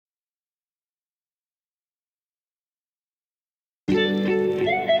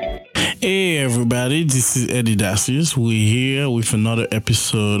everybody. This is Eddy Dacius. We're here with another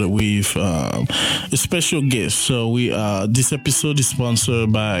episode with a special guest. So this episode is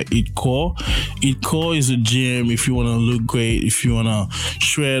sponsored by Edcore. Edcore is a gym. If you want to look great, if you want to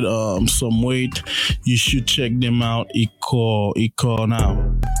shred some weight, you should check them out. Edcore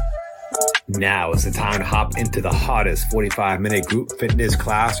now. Now is the time to hop into the hottest 45-minute group fitness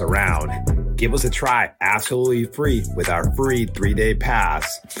class around. Give us a try absolutely free with our free 3-day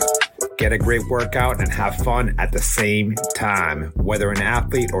pass. Get a great workout and have fun at the same time. Whether an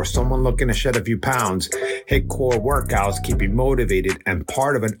athlete or someone looking to shed a few pounds, hit core workouts, keep you motivated and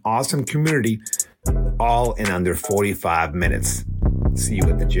part of an awesome community, all in under 45 minutes. See you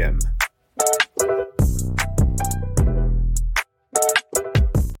at the gym.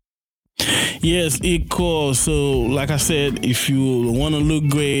 Yes, Edcore. So, like I said, if you want to look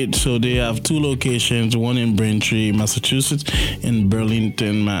great, so they have two locations, one in Braintree, Massachusetts, and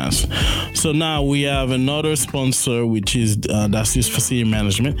Burlington, Mass. So now we have another sponsor, which is Dacius Facility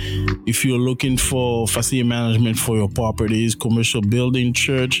Management. If you're looking for facility management for your properties, commercial building,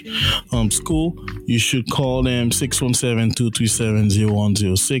 church, school, you should call them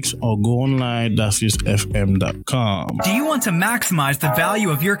 617-237-0106 or go online, daciusfm.com. Do you want to maximize the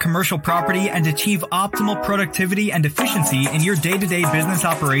value of your commercial property and achieve optimal productivity and efficiency in your day-to-day business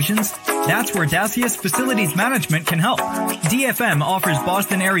operations? That's where Dacius Facilities Management can help. DFM offers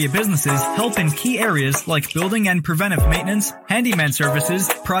Boston area businesses help in key areas like building and preventive maintenance, handyman services,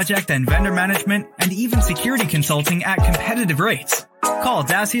 project and vendor management, and even security consulting at competitive rates. Call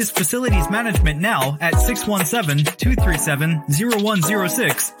Dacius Facilities Management now at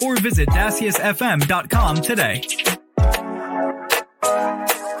 617-237-0106 or visit daciusfm.com today.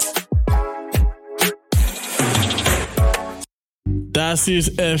 Dacius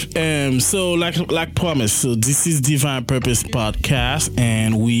FM. So like promised, so this is Divine Purpose Podcast,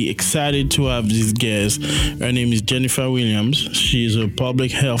 and we excited to have this guest. Her name is Jennifer Williams. She's a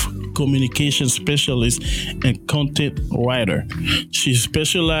public health communication specialist and content writer. She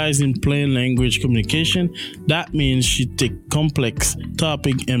specializes in plain language communication. That means she takes complex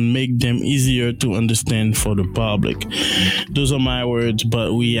topics and make them easier to understand for the public. Those are my words,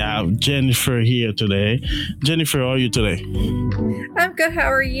 but we have Jennifer here today. Jennifer, how are you today? I'm good. How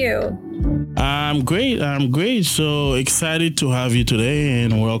are you? I'm great. So excited to have you today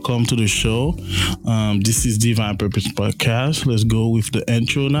and welcome to the show. This is Divine Purpose Podcast. Let's go with the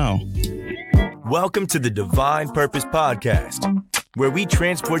intro now. Welcome to the Divine Purpose Podcast, where we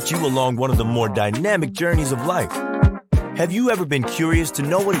transport you along one of the more dynamic journeys of life. Have you ever been curious to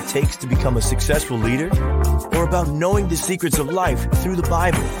know what it takes to become a successful leader? Or about knowing the secrets of life through the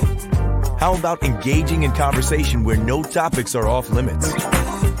Bible? How about engaging in conversation where no topics are off limits?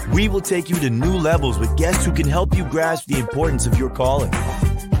 We will take you to new levels with guests who can help you grasp the importance of your calling.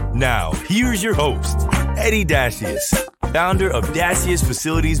 Now, here's your host, Eddy Dacius, founder of Dacius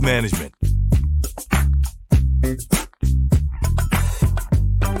Facilities Management.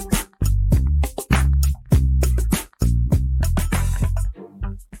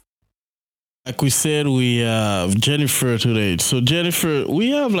 Like we said, we have Jennifer today. So Jennifer, we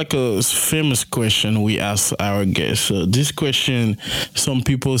have like a famous question we ask our guests. So this question, some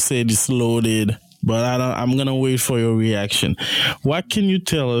people say it's loaded, but I'm going to wait for your reaction. What can you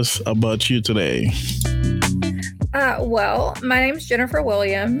tell us about you today? Well, my name is Jennifer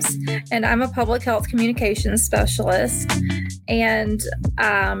Williams, and I'm a public health communications specialist. And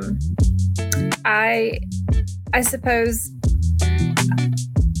I suppose...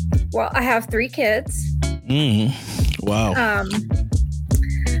 Well, I have 3 kids. Wow.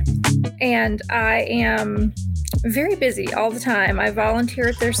 And I am very busy all the time. I volunteer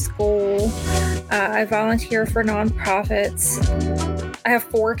at their school. I volunteer for nonprofits. I have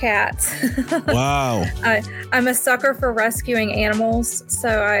 4 cats. Wow. I'm a sucker for rescuing animals,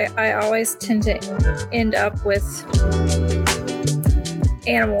 so I always tend to end up with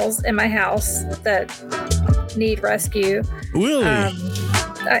animals in my house that need rescue. Really?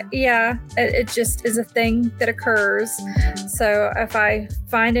 Yeah, it just is a thing that occurs. So if I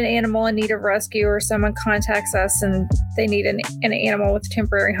find an animal in need of rescue or someone contacts us and they need an animal with a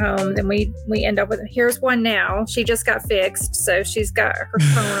temporary home, then we end up with, here's one now. She just got fixed, so she's got her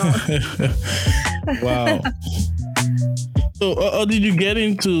phone on. Wow. So how did you get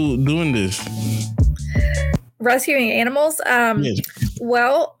into doing this? Rescuing animals? Yes.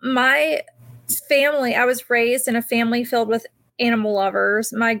 Well, my family, I was raised in a family filled with animal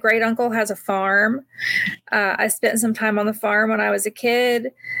lovers. My great uncle has a farm. I spent some time on the farm when I was a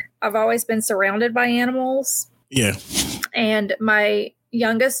kid. I've always been surrounded by animals. Yeah. And my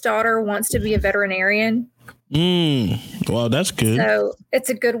youngest daughter wants to be a veterinarian. Wow, that's good. So it's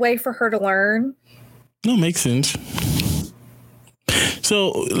a good way for her to learn. No, makes sense.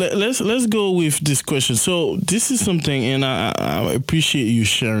 So let's go with this question. So this is something, and I appreciate you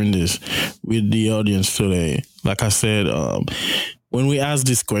sharing this with the audience today. Like I said, when we ask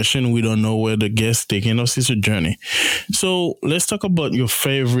this question, we don't know where the guest taking us. It's a journey. So let's talk about your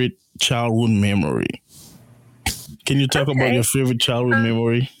favorite childhood memory. Can you talk about your favorite childhood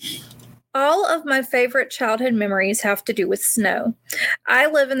memory? All of my favorite childhood memories have to do with snow. I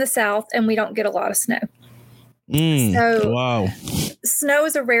live in the South, and we don't get a lot of snow. Wow. Snow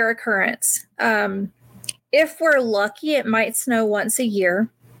is a rare occurrence. If we're lucky, it might snow once a year,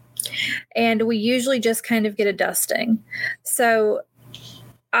 and we usually just kind of get a dusting. So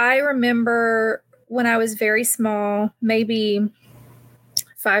I remember when I was very small, maybe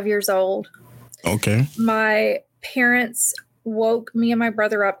 5 years old. Okay. My parents woke me and my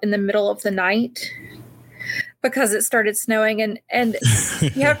brother up in the middle of the night because it started snowing, and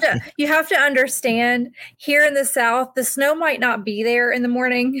you have to understand, here in the South, the snow might not be there in the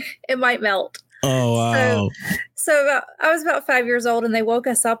morning. It might melt. Oh, wow. So I was about 5 years old, and they woke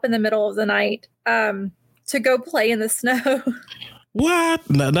us up in the middle of the night to go play in the snow. What?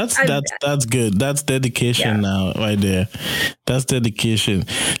 No, that's good. That's dedication now, right there. That's dedication.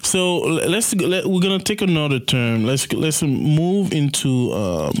 So we're gonna take another turn. Let's move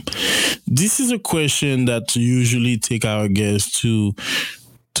into. This is a question that usually take our guests to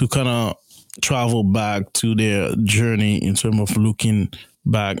kind of travel back to their journey in terms of looking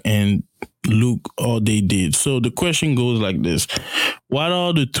back and look all they did. So the question goes like this: what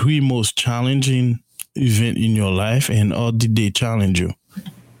are the 3 most challenging event in your life, and how did they challenge you?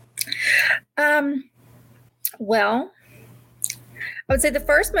 Well, I would say the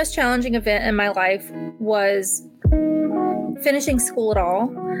first most challenging event in my life was finishing school at all.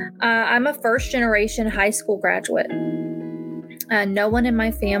 I'm a first generation high school graduate. No one in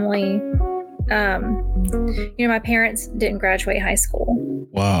my family, my parents didn't graduate high school.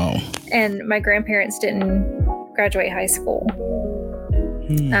 Wow. And my grandparents didn't graduate high school.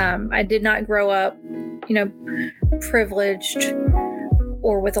 I did not grow up, privileged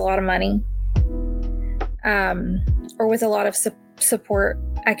or with a lot of money, or with a lot of support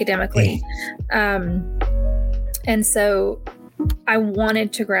academically. And so I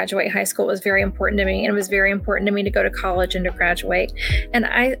wanted to graduate high school. It was very important to me. And it was very important to me to go to college and to graduate. And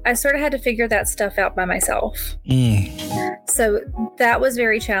I sort of had to figure that stuff out by myself. So that was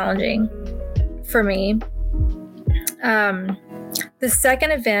very challenging for me. The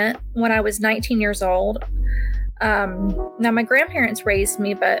second event, when I was 19 years old, now my grandparents raised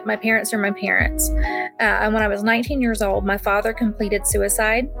me, but my parents are my parents. And when I was 19 years old, my father completed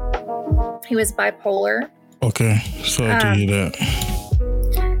suicide. He was bipolar. Okay, sorry to hear that.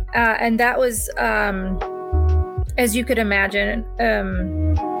 And that was, as you could imagine,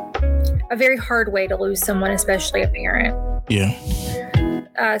 a very hard way to lose someone, especially a parent.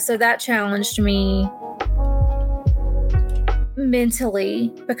 Yeah. So that challenged me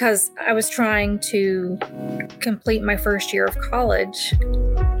mentally, because I was trying to complete my first year of college,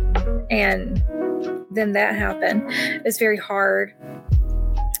 and then that happened. It was very hard.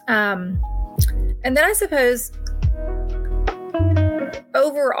 And then I suppose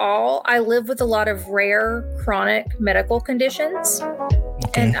overall, I live with a lot of rare chronic medical conditions,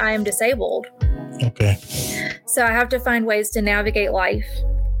 and I am disabled. Okay. So I have to find ways to navigate life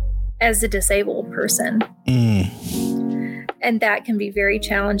as a disabled person. And that can be very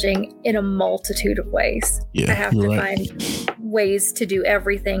challenging in a multitude of ways. Yeah, I have to find ways to do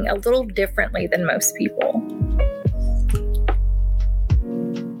everything a little differently than most people.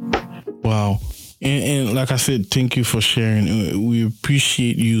 Wow. And like I said, thank you for sharing. We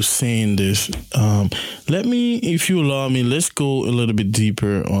appreciate you saying this. Let me, if you allow me, let's go a little bit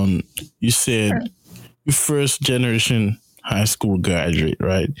deeper on, you said you first generation high school graduate,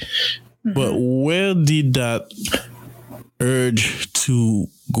 right? Mm-hmm. But where did that urge to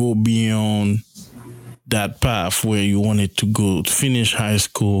go beyond that path where you wanted to go finish high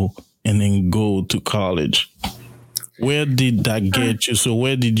school and then go to college? Where did that get you? So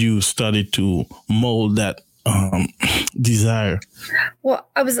where did you study to mold that desire? Well,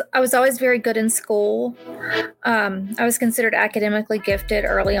 I was always very good in school. I was considered academically gifted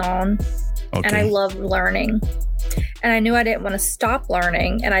early on, and I loved learning. And I knew I didn't want to stop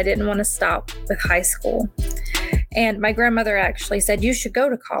learning, and I didn't want to stop with high school. And my grandmother actually said, "You should go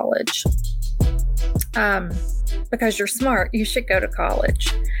to college. Because you're smart, you should go to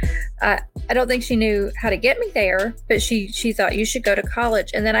college." I don't think she knew how to get me there, but she thought you should go to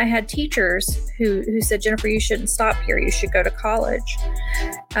college. And then I had teachers who said, "Jennifer, you shouldn't stop here. You should go to college."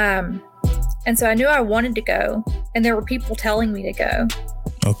 And so I knew I wanted to go, and there were people telling me to go.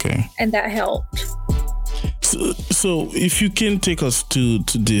 Okay. And that helped. So if you can take us to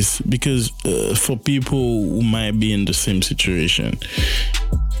this, because for people who might be in the same situation,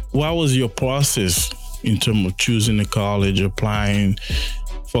 what was your process in terms of choosing a college, applying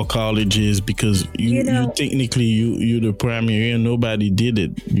for colleges? Because you technically you're the primary and nobody did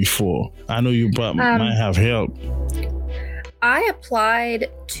it before. I know you might have help. I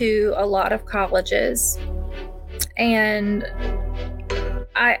applied to a lot of colleges, and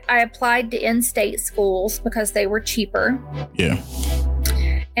I applied to in-state schools because they were cheaper. Yeah.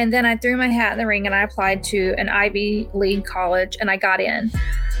 And then I threw my hat in the ring and I applied to an Ivy League college and I got in.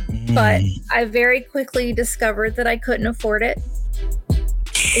 But I very quickly discovered that I couldn't afford it.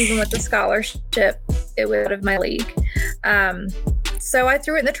 Even with the scholarship, it was out of my league. So I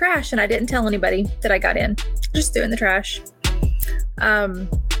threw it in the trash and I didn't tell anybody that I got in. Just threw it in the trash.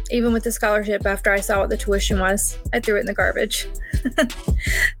 Even with the scholarship, after I saw what the tuition was, I threw it in the garbage.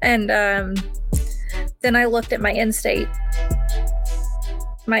 And then I looked at my in-state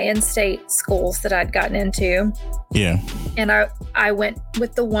schools that I'd gotten into. Yeah. And I went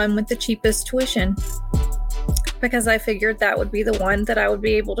with the one with the cheapest tuition because I figured that would be the one that I would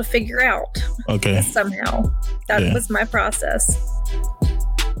be able to figure out. Okay. Somehow. That was my process.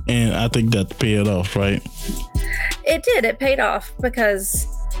 And I think that paid off, right? It did. It paid off because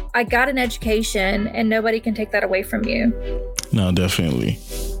I got an education and nobody can take that away from you. No, definitely.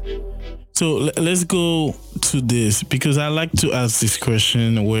 So let's go to this, because I like to ask this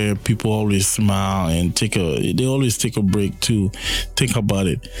question where people always smile and they always take a break to think about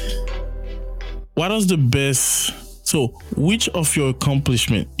it. What is the best? So which of your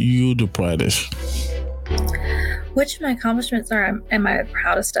accomplishment you the proudest? Which of my accomplishments am I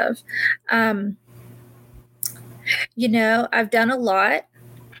proudest of? I've done a lot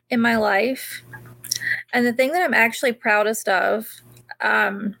in my life. And the thing that I'm actually proudest of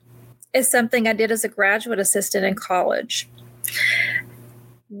is something I did as a graduate assistant in college.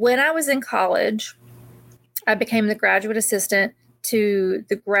 When I was in college, I became the graduate assistant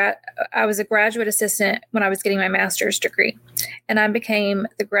I was a graduate assistant when I was getting my master's degree. And I became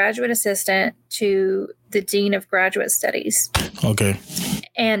the graduate assistant to the dean of graduate studies. Okay.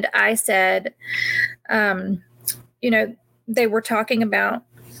 And I said, they were talking about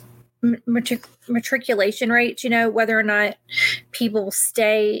matriculation rates, whether or not people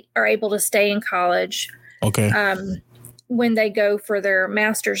are able to stay in college. Okay. When they go for their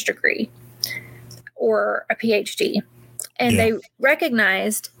master's degree or a PhD. And they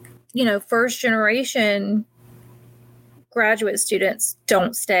recognized, first generation graduate students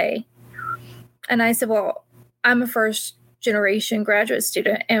don't stay. And I said, well, I'm a first generation graduate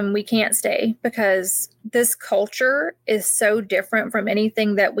student and we can't stay because this culture is so different from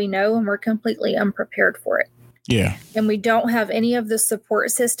anything that we know and we're completely unprepared for it. Yeah. And we don't have any of the support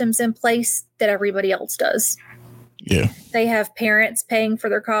systems in place that everybody else does. Yeah. They have parents paying for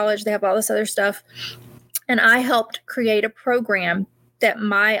their college. They have all this other stuff. And I helped create a program that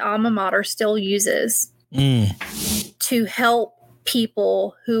my alma mater still uses to help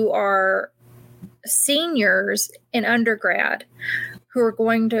people who are seniors in undergrad who are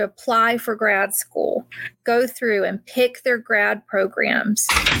going to apply for grad school, go through and pick their grad programs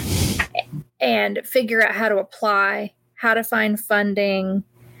and figure out how to apply, how to find funding,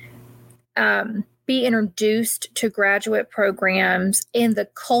 be introduced to graduate programs in the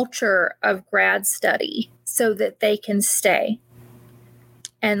culture of grad study so that they can stay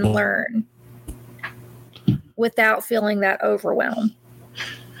and learn without feeling that overwhelm.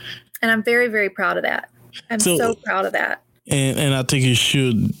 And I'm very, very proud of that. I'm so proud of that. And I think you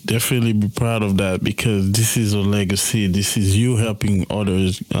should definitely be proud of that because this is a legacy. This is you helping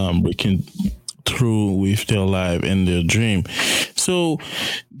others breaking through with their life and their dream. So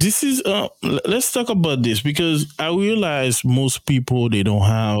this is, let's talk about this because I realize most people, they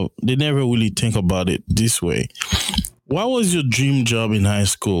never really think about it this way. What was your dream job in high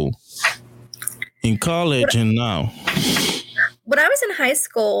school, in college, and now? When I was in high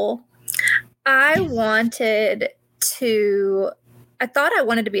school, I thought I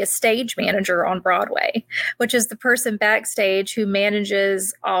wanted to be a stage manager on Broadway, which is the person backstage who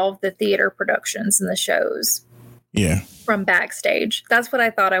manages all of the theater productions and the shows. Yeah. From backstage. That's what I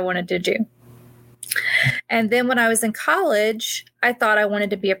thought I wanted to do. And then when I was in college, I thought I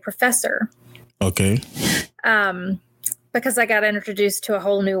wanted to be a professor. Okay. Because I got introduced to a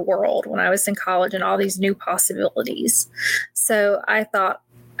whole new world when I was in college and all these new possibilities. So I thought,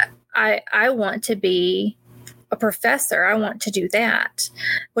 I want to be a professor. I want to do that,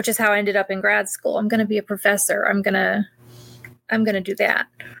 which is how I ended up in grad school. I'm going to be a professor. I'm going I'm going to do that.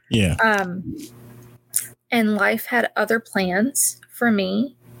 Yeah. And life had other plans for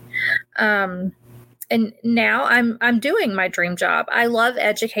me. And now I'm doing my dream job. I love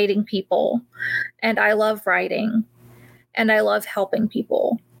educating people, and I love writing, and I love helping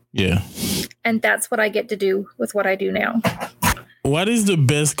people. Yeah. And that's what I get to do with what I do now. What is the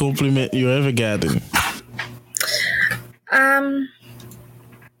best compliment you ever gotten?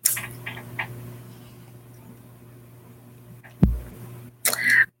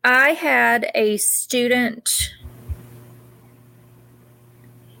 I had a student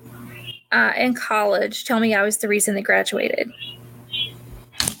in college tell me I was the reason they graduated.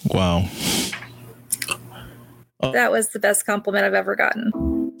 Wow. That was the best compliment I've ever gotten.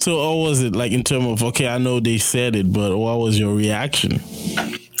 So what was it like in terms of, okay, I know they said it, but what was your reaction?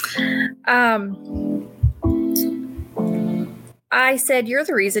 I said, you're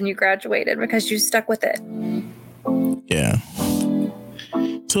the reason you graduated because you stuck with it. Yeah.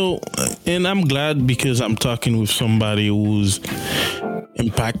 So, and I'm glad because I'm talking with somebody who's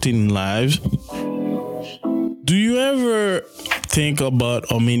impacting lives. Do you ever think about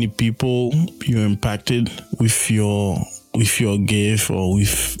how many people you impacted with your gift or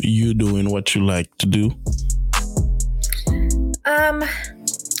with you doing what you like to do?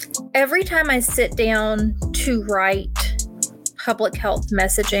 Every time I sit down to write public health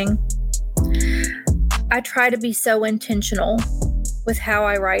messaging, I try to be so intentional with how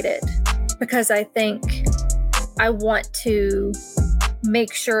I write it, because I think I want to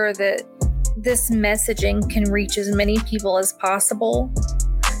make sure that this messaging can reach as many people as possible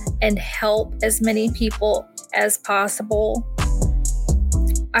and help as many people as possible.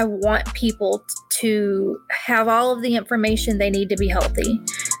 I want people to have all of the information they need to be healthy,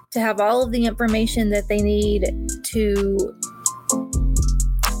 to have all of the information that they need to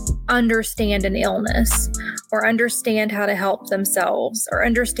understand an illness or understand how to help themselves or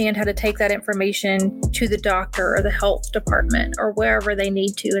understand how to take that information to the doctor or the health department or wherever they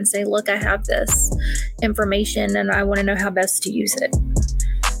need to and say, look, I have this information and I want to know how best to use it.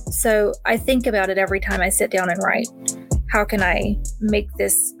 So I think about it every time I sit down and write. How can I make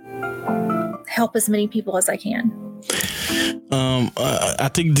this help as many people as I can? I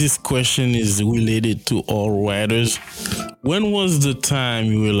think this question is related to all writers. When was the time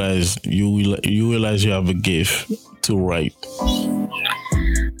you realized you have a gift to write?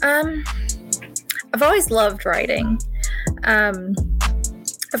 I've always loved writing.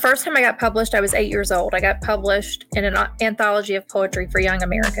 The first time I got published, I was 8 years old. I got published in an anthology of poetry for young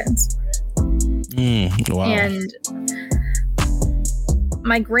Americans. Wow. And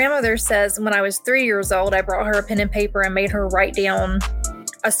my grandmother says when I was 3 years old, I brought her a pen and paper and made her write down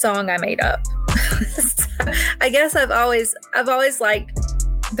a song I made up. So I guess I've always liked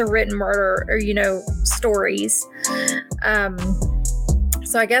the written word or stories.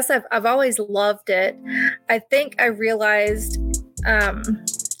 So I guess I've always loved it. I think I realized,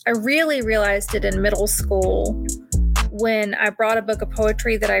 I really realized it in middle school when I brought a book of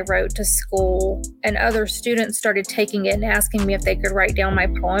poetry that I wrote to school and other students started taking it and asking me if they could write down my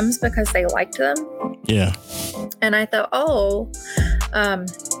poems because they liked them. Yeah. And I thought,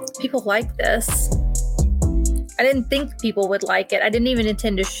 people like this. I didn't think people would like it. I didn't even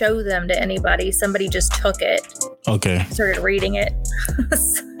intend to show them to anybody. Somebody just took it. Okay. Started reading it.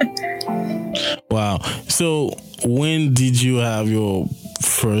 Wow. So when did you have your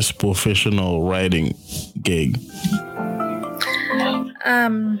first professional writing gig?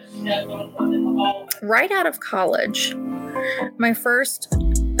 Right out of college. My first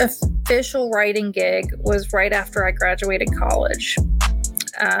official writing gig was right after I graduated college.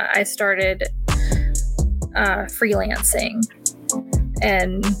 I started freelancing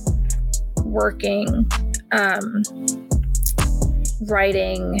and working,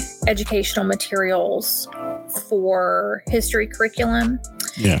 writing educational materials for history curriculum.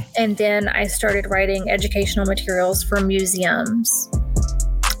 Yeah. And then I started writing educational materials for museums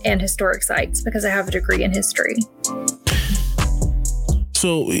and historic sites because I have a degree in history.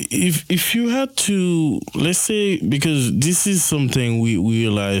 So if you had to, let's say, because this is something we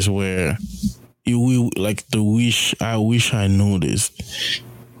realize where I wish I know this.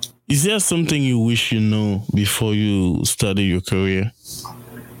 Is there something you wish you know before you study your career?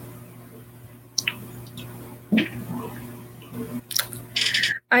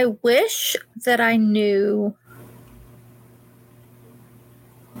 I wish that I knew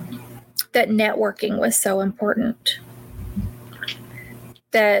that networking was so important.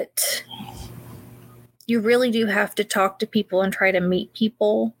 That you really do have to talk to people and try to meet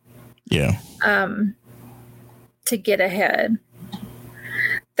people. Yeah. To get ahead.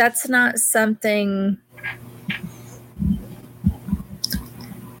 That's not something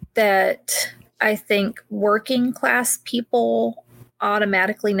that I think working class people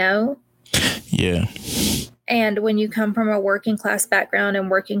automatically know. Yeah. And when you come from a working class background and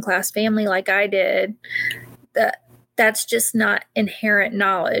working class family like I did, that's just not inherent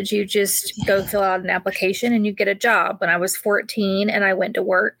knowledge. You just go fill out an application and you get a job. When I was 14 and I went to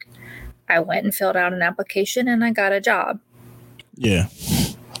work, I went and filled out an application and I got a job. Yeah.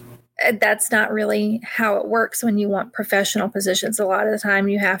 That's not really how it works when you want professional positions. A lot of the time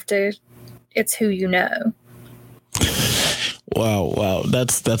it's who you know. Wow.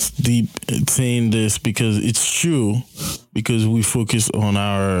 That's deep saying this, because it's true, because we focus on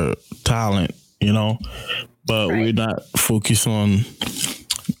our talent, but Right. we're not focused on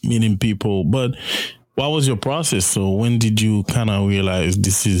meeting people. But what was your process? So when did you kind of realize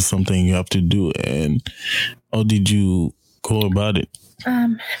this is something you have to do, and how did you go about it?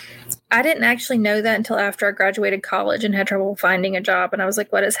 I didn't actually know that until after I graduated college and had trouble finding a job. And I was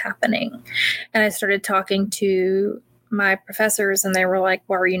like, what is happening? And I started talking to my professors and they were like,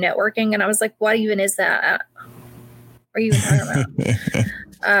 why are you networking? And I was like, what even is that? What are you even talking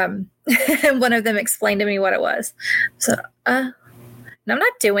about? And one of them explained to me what it was. So, no, I'm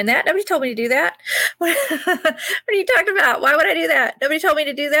not doing that. Nobody told me to do that. What are you talking about? Why would I do that? Nobody told me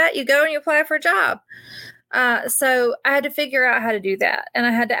to do that. You go and you apply for a job. So I had to figure out how to do that. And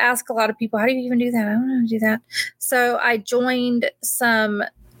I had to ask a lot of people, how do you even do that? I don't know how to do that. So I joined some,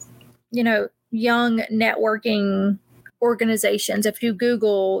 young networking organizations. If you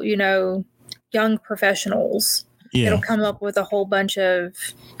Google, young professionals, it'll come up with a whole bunch of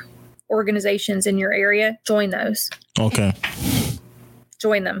organizations in your area. Join those. Okay.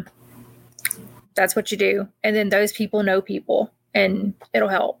 Join them. That's what you do. And then those people know people and it'll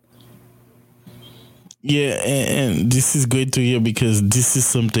help. Yeah, and this is great to hear, because this is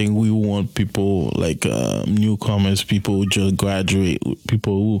something we want people like newcomers, people who just graduate,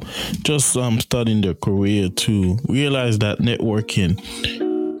 people who just starting their career to realize that networking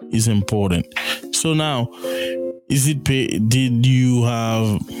is important. So now, did you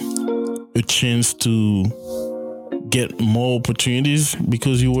have a chance to get more opportunities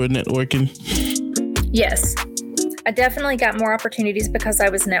because you were networking? Yes. I definitely got more opportunities because I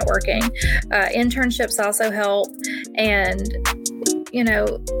was networking. Internships also help. And,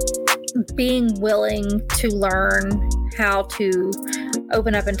 being willing to learn how to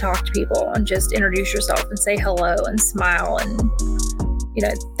open up and talk to people and just introduce yourself and say hello and smile. And,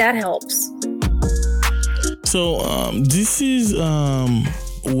 that helps. So this is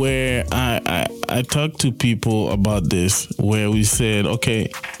where I talked to people about this, where we said, okay,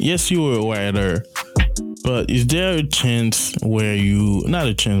 yes, you were a writer, but is there a chance where not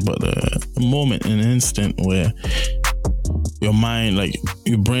a chance, but a moment, an instant where your mind, like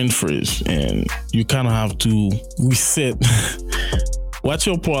your brain freeze and you kind of have to reset? What's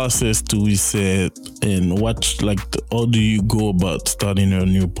your process to reset, and how do you go about starting a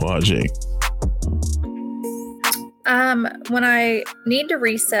new project? When I need to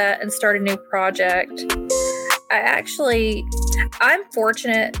reset and start a new project, I'm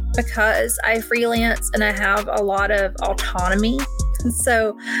fortunate because I freelance and I have a lot of autonomy.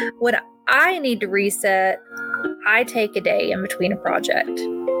 So when I need to reset, I take a day in between a project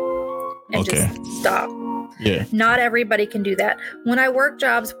and just stop. Yeah. Not everybody can do that. When I work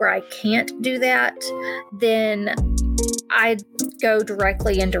jobs where I can't do that, then I go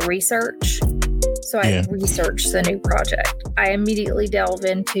directly into research. So I research the new project. I immediately delve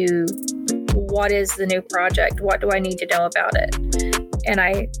into what is the new project? What do I need to know about it? And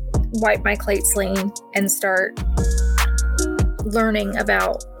I wipe my slate clean and start learning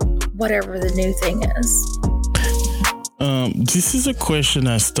about whatever the new thing is. This is a question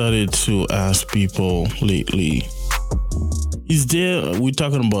I started to ask people lately. We're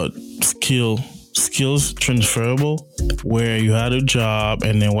talking about skills transferable, where you had a job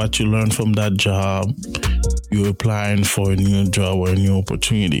and then what you learned from that job, you're applying for a new job or a new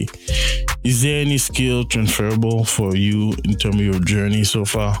opportunity. Is there any skill transferable for you in terms of your journey so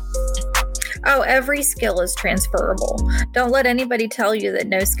far? Oh, every skill is transferable. Don't let anybody tell you that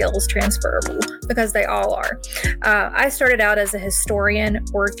no skill is transferable, because they all are. I started out as a historian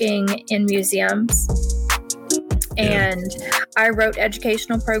working in museums, and I wrote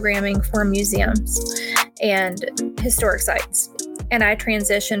educational programming for museums and historic sites. And I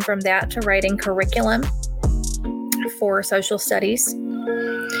transitioned from that to writing curriculum for social studies.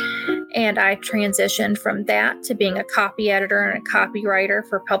 And I transitioned from that to being a copy editor and a copywriter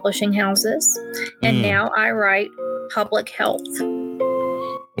for publishing houses. And now I write public health.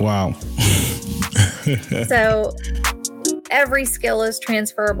 Wow. So every skill is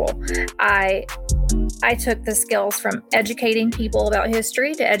transferable. I I took the skills from educating people about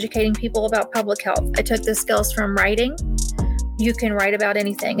history to educating people about public health. I took the skills from writing. You can write about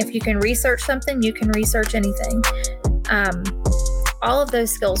anything. If you can research something, you can research anything. All of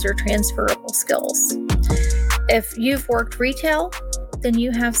those skills are transferable skills. If you've worked retail, then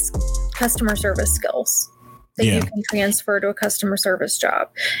you have customer service skills that you can transfer to a customer service job.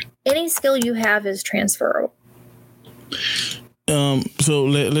 Any skill you have is transferable. So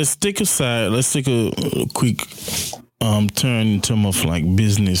let's take a quick turn in terms of like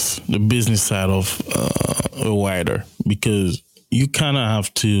the business side of a writer, because you kind of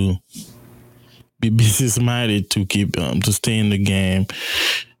have to be business minded to keep to stay in the game,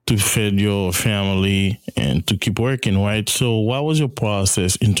 to feed your family, and to keep working, right? So what was your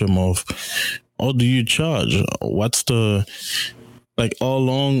process in terms of how do you charge? What's the how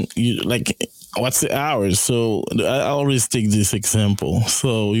long you what's the hours? So I always take this example.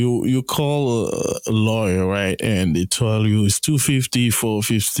 So you call a lawyer, right? And they tell you it's $250,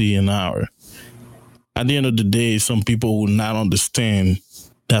 $450 an hour. At the end of the day, some people will not understand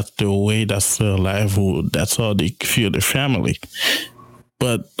that's the way, that's their livelihood, that's how they feed their family.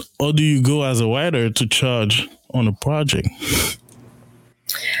 But how do you go as a writer to charge on a project?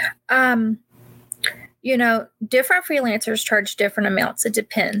 Different freelancers charge different amounts. It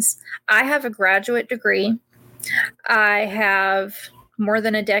depends. I have a graduate degree. I have more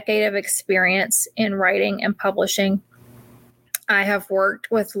than a decade of experience in writing and publishing. I have worked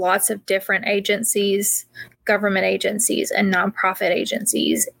with lots of different agencies, government agencies and nonprofit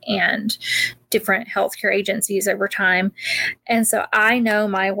agencies and different healthcare agencies over time. And so I know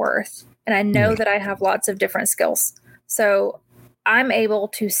my worth, and I know that I have lots of different skills. So I'm able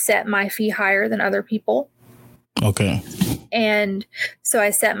to set my fee higher than other people. Okay. And so I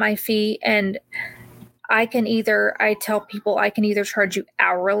set my fee, and I tell people I can either charge you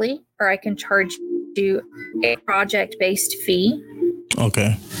hourly or I can charge you a project-based fee.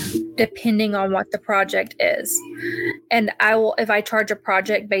 Okay. Depending on what the project is. And if I charge a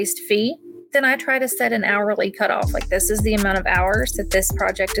project-based fee, then I try to set an hourly cutoff. Like, this is the amount of hours that this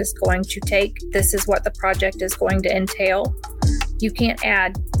project is going to take. This is what the project is going to entail. You can't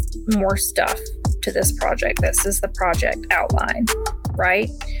add more stuff to this project. This is the project outline, right?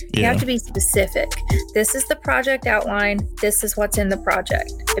 You have to be specific. This is the project outline. This is what's in the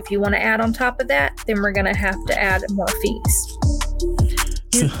project. If you want to add on top of that, then we're going to have to add more fees.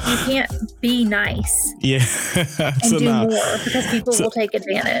 You can't be nice and do more, because people will take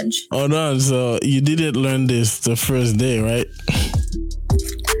advantage. Hold on. So you didn't learn this the first day, right?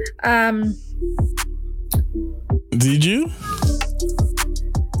 Did you?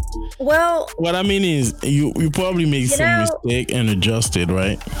 Well, what I mean is you probably made some mistake and adjusted,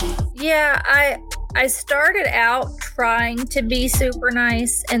 right? Yeah, I started out trying to be super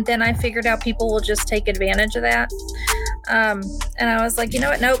nice, and then I figured out people will just take advantage of that. And I was like, you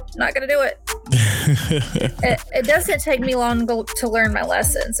know what? Nope, not going to do it. It doesn't take me long to learn my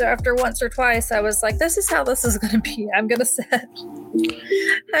lesson. So after once or twice, I was like, this is how this is going to be. I'm going to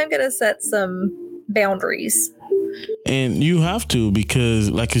set some boundaries. And you have to, because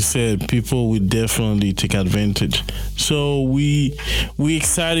like you said, people will definitely take advantage. So we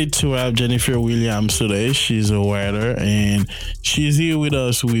excited to have Jennifer Williams today. She's a writer, and she's here with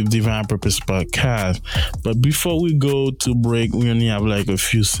us with Divine Purpose Podcast. But before we go to break, we only have like a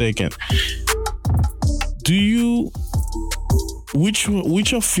few seconds. Which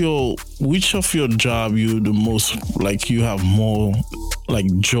of your job you the most, like, you have more like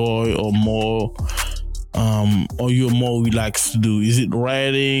joy or more or you're more relaxed to do? Is it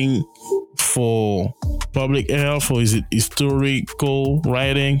writing for public health, or is it historical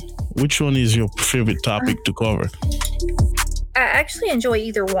writing? Which one is your favorite topic to cover? I actually enjoy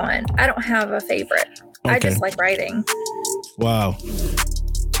either one. I don't have a favorite. Okay. I just like writing. Wow.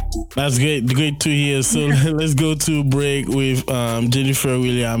 That's great to hear. So let's go to break with Jennifer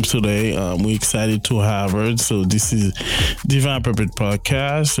Williams today. We're excited to have her. So this is Divine Purpose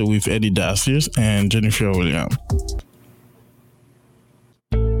Podcast with Eddy Dacius and Jennifer Williams.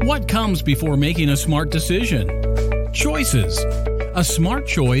 What comes before making a smart decision? Choices. A smart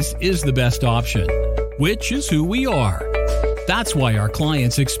choice is the best option, which is who we are. That's why our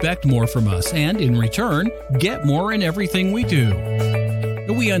clients expect more from us and, in return, get more in everything we do.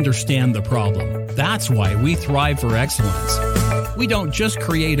 We understand the problem. That's why we thrive for excellence. We don't just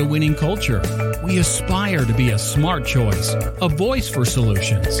create a winning culture. We aspire to be a smart choice, a voice for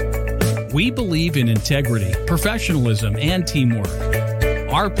solutions. We believe in integrity, professionalism, and teamwork.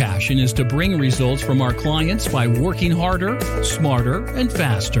 Our passion is to bring results from our clients by working harder, smarter, and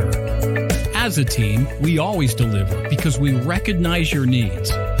faster. As a team, we always deliver because we recognize your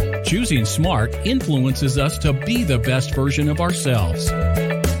needs. Choosing smart influences us to be the best version of ourselves.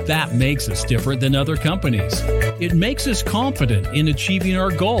 That makes us different than other companies. It makes us confident in achieving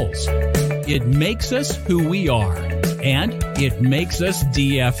our goals. It makes us who we are. And it makes us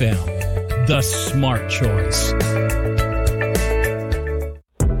DFM, the smart choice.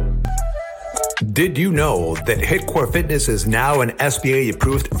 Did you know that HitCore Fitness is now an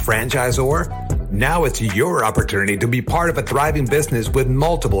SBA-approved franchisor? Now it's your opportunity to be part of a thriving business with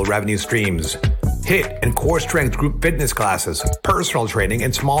multiple revenue streams. HIT and core strength group fitness classes, personal training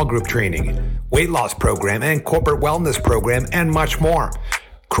and small group training, weight loss program and corporate wellness program, and much more.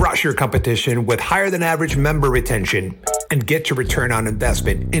 Crush your competition with higher than average member retention and get your return on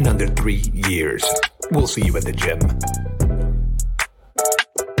investment in under 3 years. We'll see you at the gym.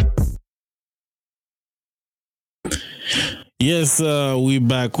 Yes, we're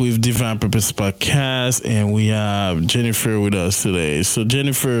back with Divine Purpose Podcast, and we have Jennifer with us today. So,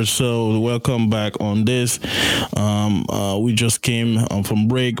 Jennifer, welcome back on this. We just came from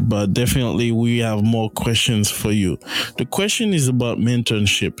break, but definitely we have more questions for you. The question is about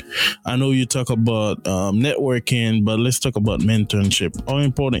mentorship. I know you talk about networking, but let's talk about mentorship. How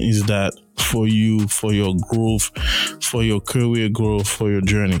important is that for you, for your growth, for your career growth, for your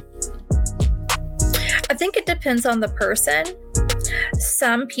journey? I think it depends on the person.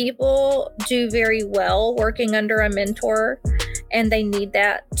 Some people do very well working under a mentor, and they need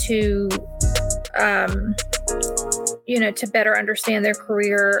that to, to better understand their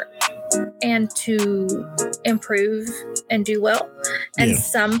career and to improve and do well. And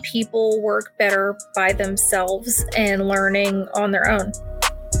some people work better by themselves and learning on their own.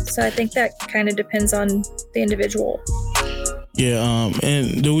 So I think that kind of depends on the individual. Yeah,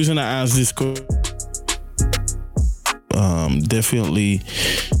 and the reason I asked this question, definitely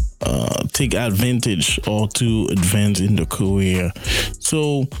take advantage or to advance in the career.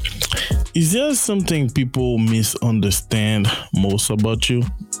 So is there something people misunderstand most about you?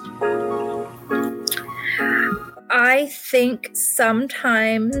 I think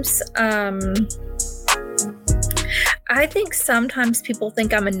sometimes people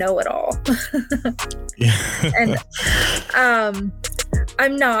think I'm a know-it-all. And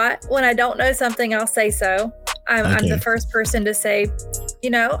I'm not. When I don't know something, I'll say so. I'm the first person to say,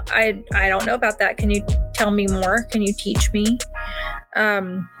 I don't know about that. Can you tell me more? Can you teach me?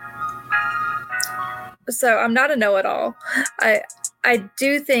 So I'm not a know-it-all. I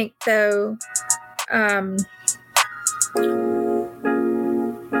do think, though,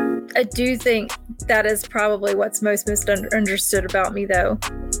 that is probably what's most misunderstood about me, though.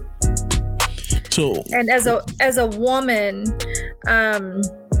 So, and as a woman,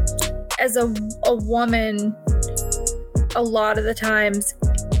 a lot of the times,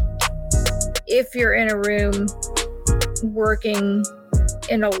 if you're in a room working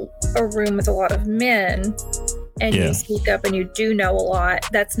in a room with a lot of men and you speak up and you do know a lot,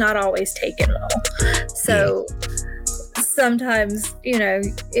 that's not always taken well. So sometimes,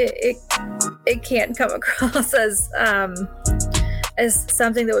 it can't come across as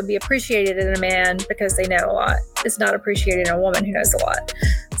something that would be appreciated in a man because they know a lot. It's not appreciated in a woman who knows a lot.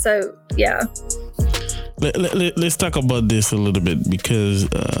 So, yeah. Let's talk about this a little bit, because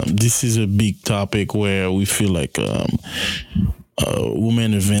this is a big topic where we feel like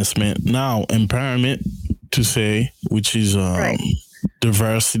women advancement, now empowerment to say, which is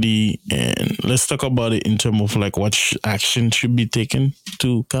diversity. And let's talk about it in terms of like what action should be taken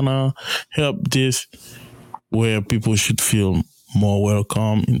to kind of help this, where people should feel more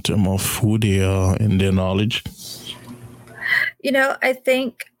welcome in terms of who they are and their knowledge.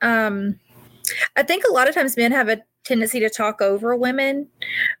 I think a lot of times men have a tendency to talk over women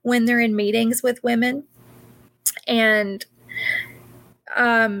when they're in meetings with women. And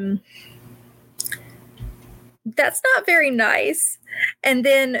that's not very nice. And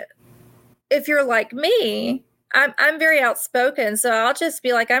then if you're like me, I'm very outspoken. So I'll just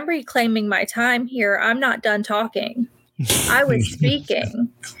be like, I'm reclaiming my time here. I'm not done talking. I was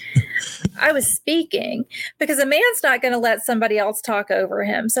speaking because a man's not going to let somebody else talk over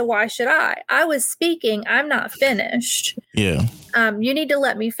him. So why should I? I was speaking. I'm not finished. Yeah. You need to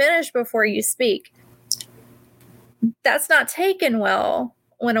let me finish before you speak. That's not taken well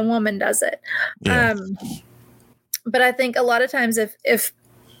when a woman does it. Yeah. But I think a lot of times if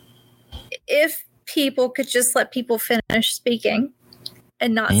people could just let people finish speaking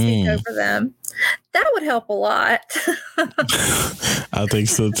and not speak over them, that would help a lot. I think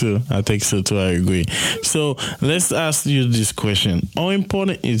so too. I agree. So let's ask you this question. How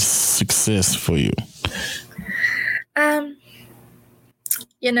important is success for you? I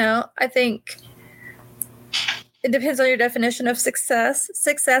think It depends on your definition of success.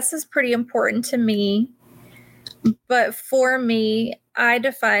 Success is pretty important to me. But for me, I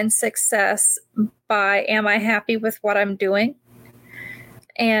define success by, am I happy with what I'm doing?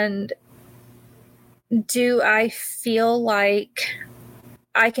 And do I feel like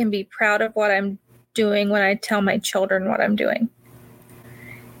I can be proud of what I'm doing when I tell my children what I'm doing?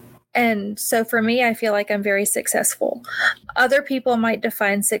 And so for me, I feel like I'm very successful. Other people might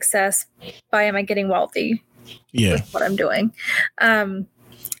define success by, am I getting wealthy with what I'm doing? I'm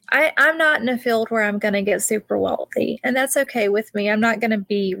not in a field where I'm going to get super wealthy, and that's okay with me. I'm not going to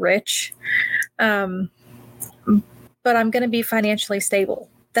be rich, but I'm going to be financially stable.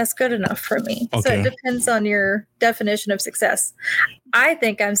 That's good enough for me. Okay. So it depends on your definition of success. I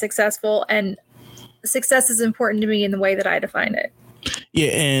think I'm successful, and success is important to me in the way that I define it. Yeah,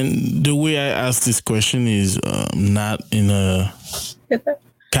 and the way I ask this question is not in a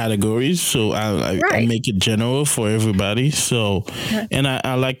categories, so I make it general for everybody. So, and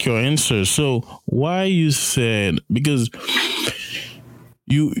I like your answer. So, why you said, because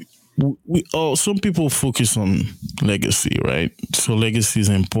some people focus on legacy, right? So legacy is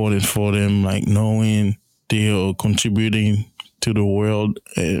important for them, like knowing they are contributing to the world.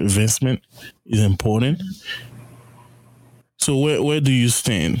 Investment is important. So where do you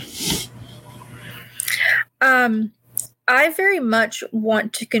stand? I very much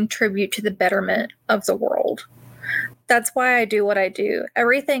want to contribute to the betterment of the world. That's why I do what I do.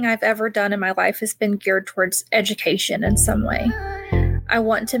 Everything I've ever done in my life has been geared towards education in some way. I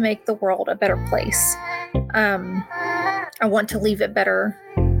want to make the world a better place. I want to leave it better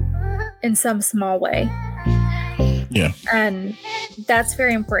in some small way. Yeah. And that's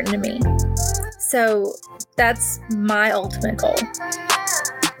very important to me. So that's my ultimate goal.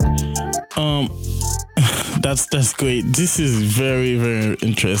 That's great. This is very, very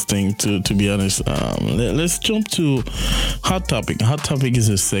interesting, to be honest. Let's jump to Hot Topic. Hot Topic is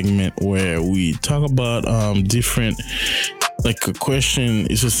a segment where we talk about different, like a question.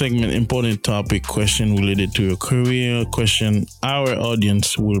 It's a segment, important topic, question related to your career, question our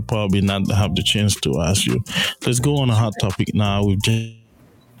audience will probably not have the chance to ask you. Let's go on a Hot Topic now with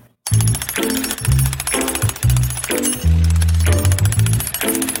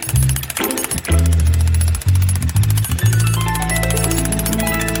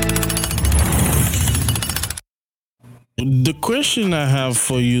The question I have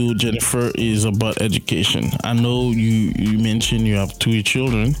for you, Jennifer, is about education. I know you mentioned you have 2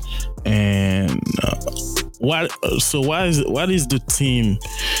 children, and what is the theme,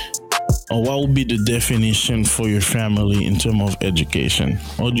 or what would be the definition for your family in terms of education?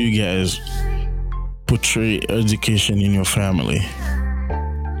 How do you guys portray education in your family?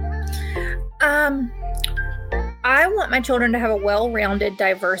 I want my children to have a well-rounded,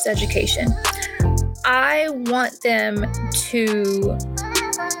 diverse education. I want them to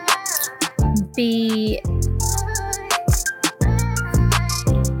be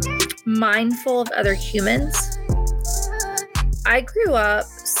mindful of other humans. I grew up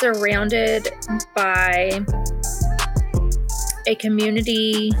surrounded by a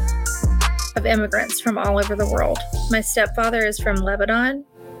community of immigrants from all over the world. My stepfather is from Lebanon,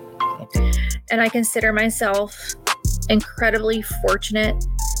 and I consider myself incredibly fortunate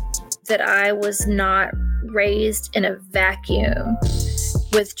that I was not raised in a vacuum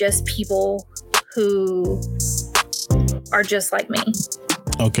with just people who are just like me.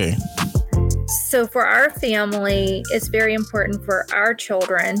 Okay. So for our family, it's very important for our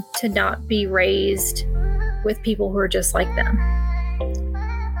children to not be raised with people who are just like them.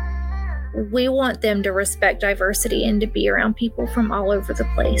 We want them to respect diversity and to be around people from all over the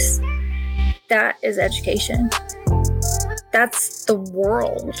place. That is education. That's the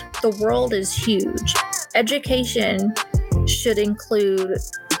world. The world is huge. Education should include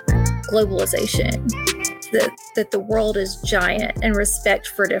globalization, that the world is giant, and respect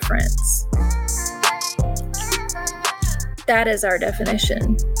for difference. That is our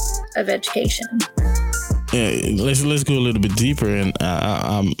definition of education. Yeah, let's go a little bit deeper, and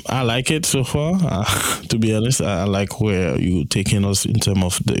I like it so far. To be honest, I like where you taking us in terms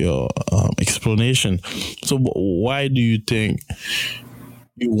of your explanation. So, why do you think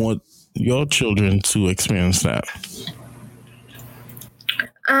you want your children to experience that?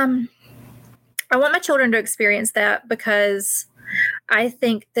 I want my children to experience that because I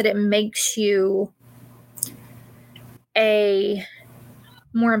think that it makes you a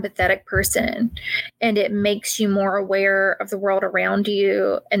more empathetic person, and it makes you more aware of the world around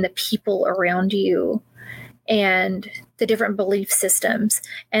you and the people around you and the different belief systems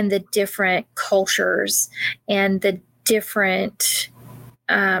and the different cultures and the different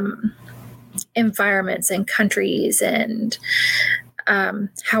environments and countries and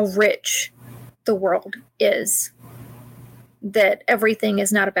how rich the world is, that everything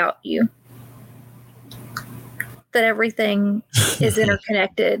is not about you, that everything is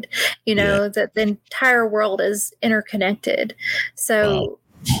interconnected, that the entire world is interconnected. So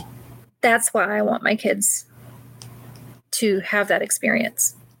that's why I want my kids to have that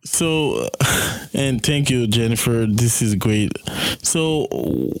experience. So, and thank you, Jennifer. This is great. So,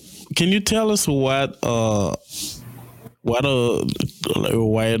 can you tell us what a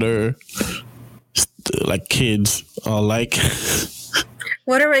wider like kids are like?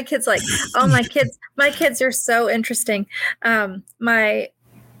 What are my kids like? Oh, my kids are so interesting. My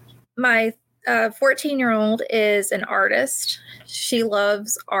 14-year-old is an artist. She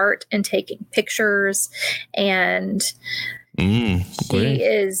loves art and taking pictures, and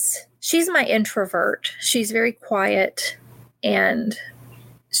she's my introvert. She's very quiet, and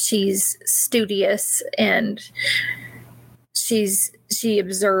she's studious, and she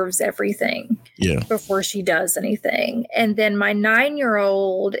observes everything before she does anything. And then my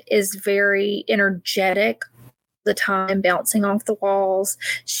 9-year-old is very energetic the time, bouncing off the walls.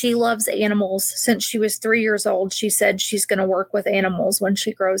 She loves animals. Since she was 3 years old, she said she's going to work with animals when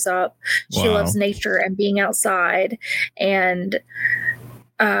she grows up. She loves nature and being outside. And,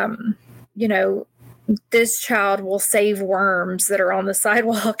 this child will save worms that are on the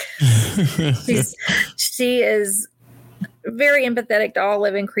sidewalk. She is very empathetic to all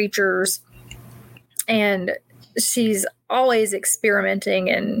living creatures, and she's always experimenting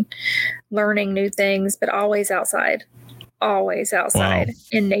and learning new things, but always outside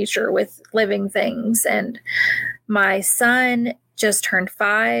in nature with living things. And my son just turned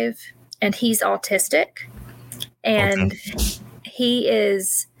 5, and he's autistic, and he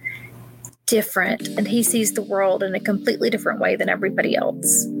is different, and he sees the world in a completely different way than everybody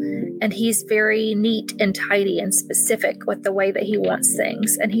else. And he's very neat and tidy and specific with the way that he wants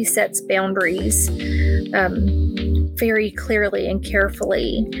things. And he sets boundaries very clearly and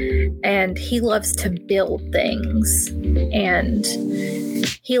carefully. And he loves to build things. And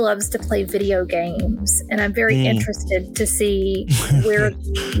he loves to play video games. And I'm very interested to see where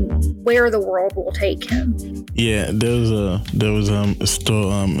the world will take him. Yeah, there was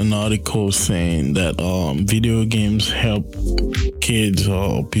an article saying that video games help kids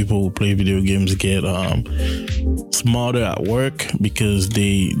or people who play video games get smarter at work, because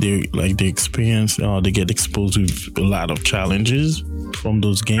they experience they get exposed to a lot of challenges from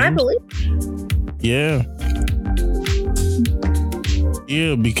those games. I believe.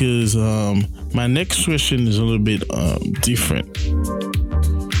 Yeah, because my next question is a little bit different,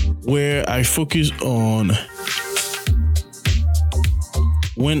 where I focus on,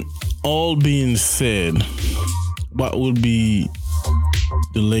 when all being said, what would be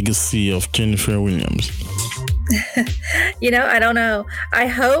the legacy of Jennifer Williams? I don't know. I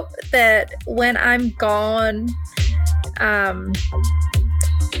hope that when I'm gone,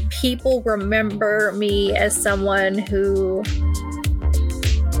 people remember me as someone who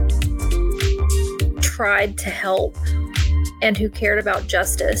tried to help and who cared about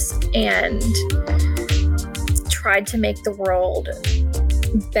justice and tried to make the world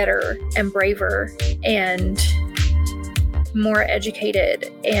better and braver and more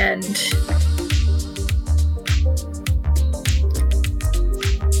educated and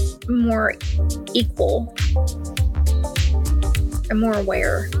more equal and more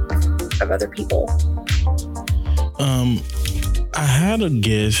aware of other people. I had a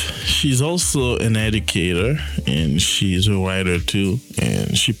guest. She's also an educator, and she's a writer too,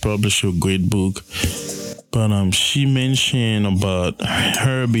 and she published a great book. But she mentioned about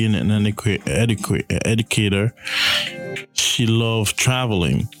her being an educator. She loves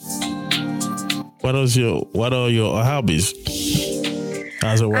traveling. What are your hobbies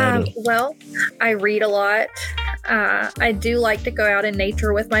as a writer? Well, I read a lot. I do like to go out in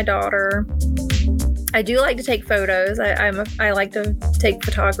nature with my daughter. I do like to take photos. I like to take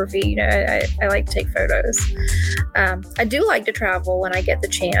photography. I like to take photos. I do like to travel when I get the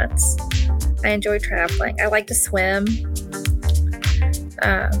chance. I enjoy traveling. I like to swim.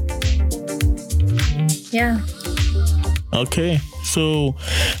 Yeah. Okay. So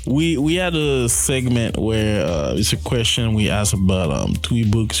we had a segment where it's a question we ask about 3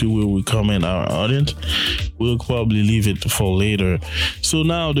 books you will recommend our audience. We'll probably leave it for later. So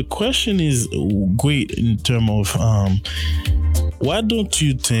now the question is great in terms of why don't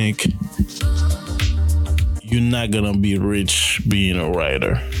you think you're not gonna be rich being a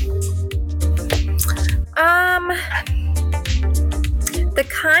writer? The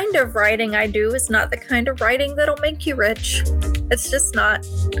kind of writing I do is not the kind of writing that'll make you rich. It's just not.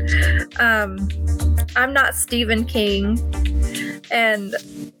 I'm not Stephen King, and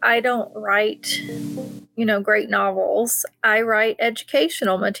I don't write, great novels. I write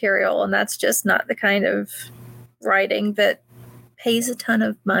educational material, and that's just not the kind of writing that pays a ton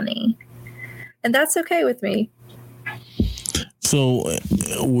of money. And that's okay with me. So,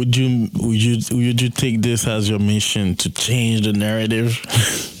 would you take this as your mission to change the narrative?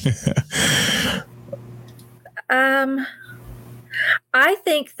 I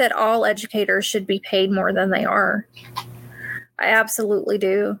think that all educators should be paid more than they are. I absolutely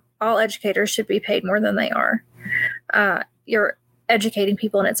do. All educators should be paid more than they are. You're educating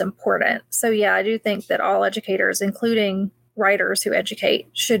people, and it's important. So, yeah, I do think that all educators, including writers who educate,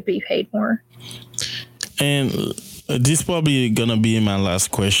 should be paid more. And this probably gonna be my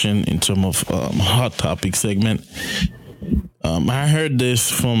last question in terms of hot topic segment. I heard this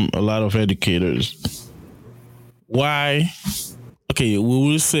from a lot of educators. Why? Okay, we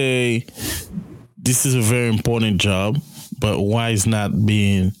will say this is a very important job, but why is not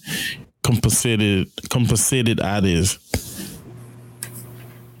being compensated as is?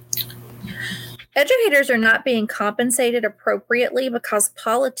 Educators are not being compensated appropriately because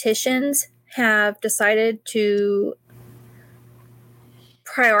politicians have decided to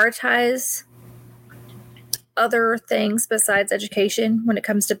prioritize other things besides education when it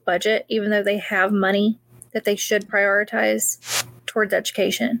comes to budget, even though they have money that they should prioritize towards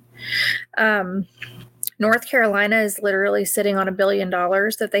education. North Carolina is literally sitting on $1 billion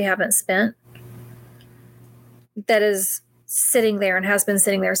that they haven't spent. That is sitting there and has been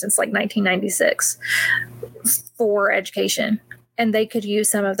sitting there since like 1996 for education. And they could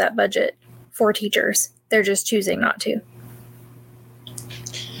use some of that budget for teachers. They're just choosing not to.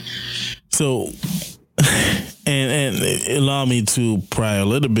 So, and allow me to pry a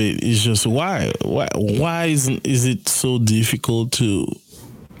little bit. It's just why is it so difficult to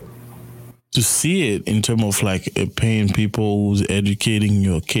see it in terms of like paying people who's educating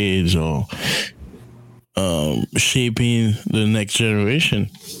your kids or shaping the next generation?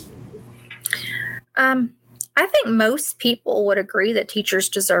 I think most people would agree that teachers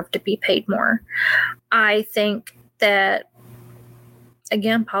deserve to be paid more. I think that,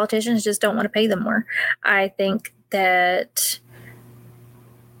 again, politicians just don't want to pay them more. I think that,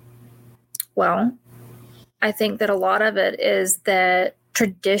 I think that a lot of it is that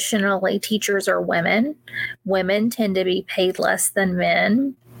traditionally teachers are women. Women tend to be paid less than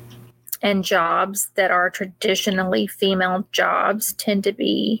men. And jobs that are traditionally female jobs tend to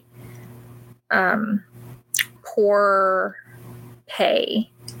be poor pay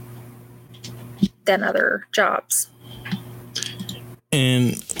than other jobs.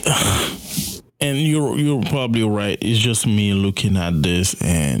 And you're probably right. It's just me looking at this,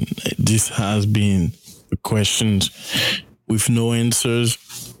 and this has been questions with no answers,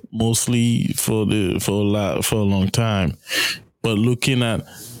 mostly for a long time. But looking at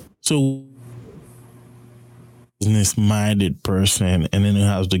business-minded person, and then who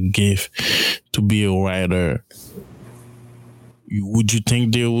has the gift to be a writer, would you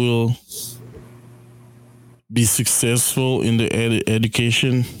think they will be successful in the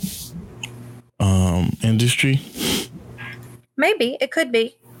education industry? Maybe it could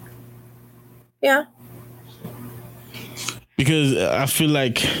be. Yeah. Because I feel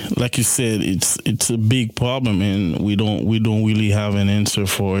like you said, it's a big problem, and we don't really have an answer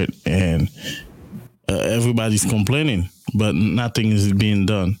for it, and everybody's complaining, but nothing is being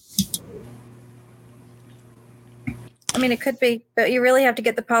done. I mean, it could be, but you really have to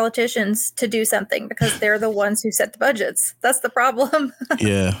get the politicians to do something because they're the ones who set the budgets. That's the problem.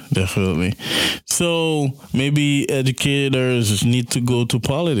 Yeah, definitely. So maybe educators need to go to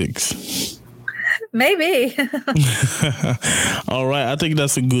politics. Maybe. All right. I think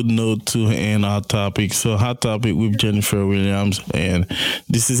that's a good note to end our topic. So, hot topic with Jennifer Williams. And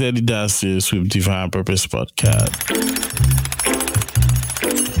this is Eddy Dacius with Divine Purpose Podcast.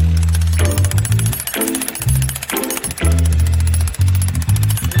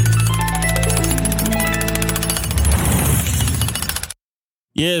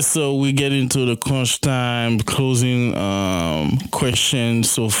 Yeah, so we get into the crunch time closing questions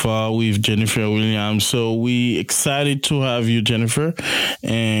so far with Jennifer Williams. So we excited to have you, Jennifer,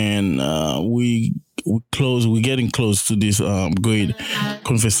 and we're getting close to this great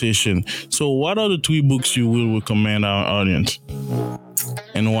conversation. So what are the 3 books you will recommend our audience,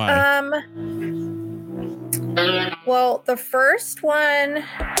 and why? Well, the first one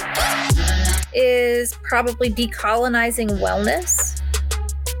is probably Decolonizing Wellness.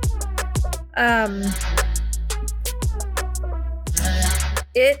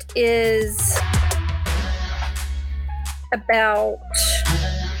 about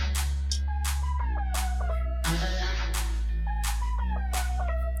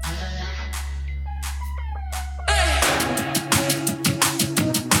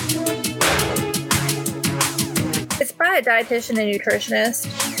it's by a dietitian and nutritionist,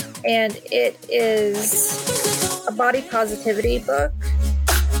 and it is a body positivity book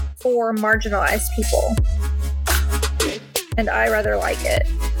for marginalized people, and I rather like it.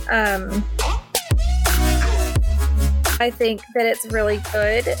 I think that it's really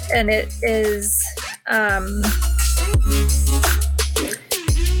good, and it is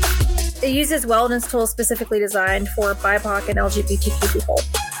it uses wellness tools specifically designed for BIPOC and LGBTQ people.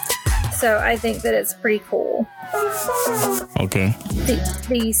 So I think that it's pretty cool. Okay.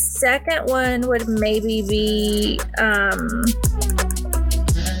 The second one would maybe be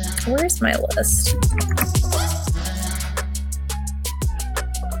where's my list?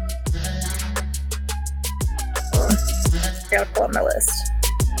 Gotta pull up my list.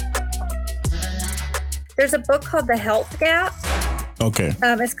 There's a book called The Health Gap. Okay.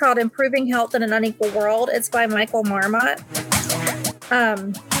 It's called Improving Health in an Unequal World. It's by Michael Marmot.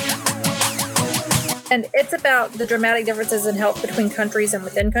 And it's about the dramatic differences in health between countries and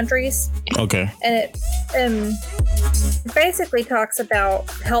within countries. Okay. And it basically talks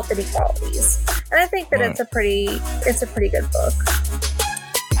about health inequalities. And I think that it's a pretty good book.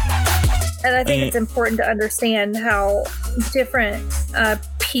 And I think it's important to understand how different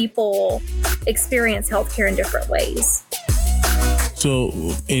people experience healthcare in different ways. So,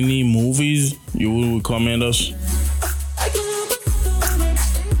 any movies you would recommend us?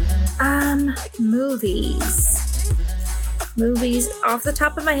 Movies. Off the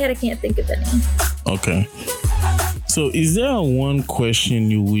top of my head, I can't think of any. Okay. So, is there one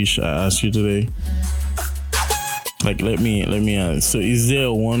question you wish I asked you today? Like, let me ask. So, is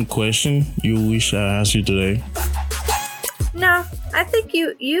there one question you wish I asked you today? No, I think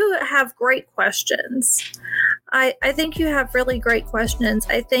you have great questions. I think you have really great questions.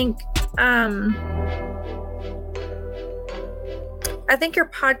 I think your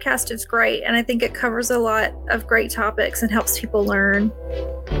podcast is great, and I think it covers a lot of great topics and helps people learn.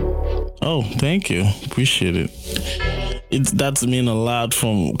 Oh, thank you. Appreciate it. That's mean a lot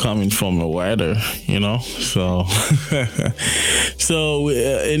from coming from a writer, you know? So,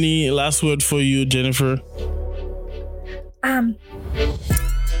 any last word for you, Jennifer? I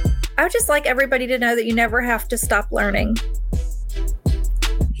would just like everybody to know that you never have to stop learning.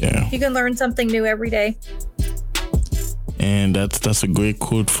 Yeah. You can learn something new every day. And that's a great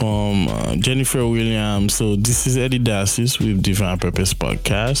quote from Jennifer Williams. So this is Eddy Dacius with Divine Purpose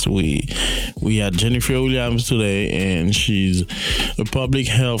Podcast. We had Jennifer Williams today, and she's a public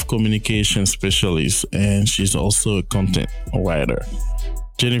health communication specialist, and she's also a content writer.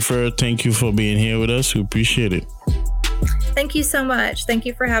 Jennifer, thank you for being here with us. We appreciate it. Thank you so much. Thank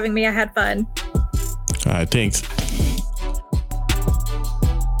you for having me. I had fun. All right, thanks.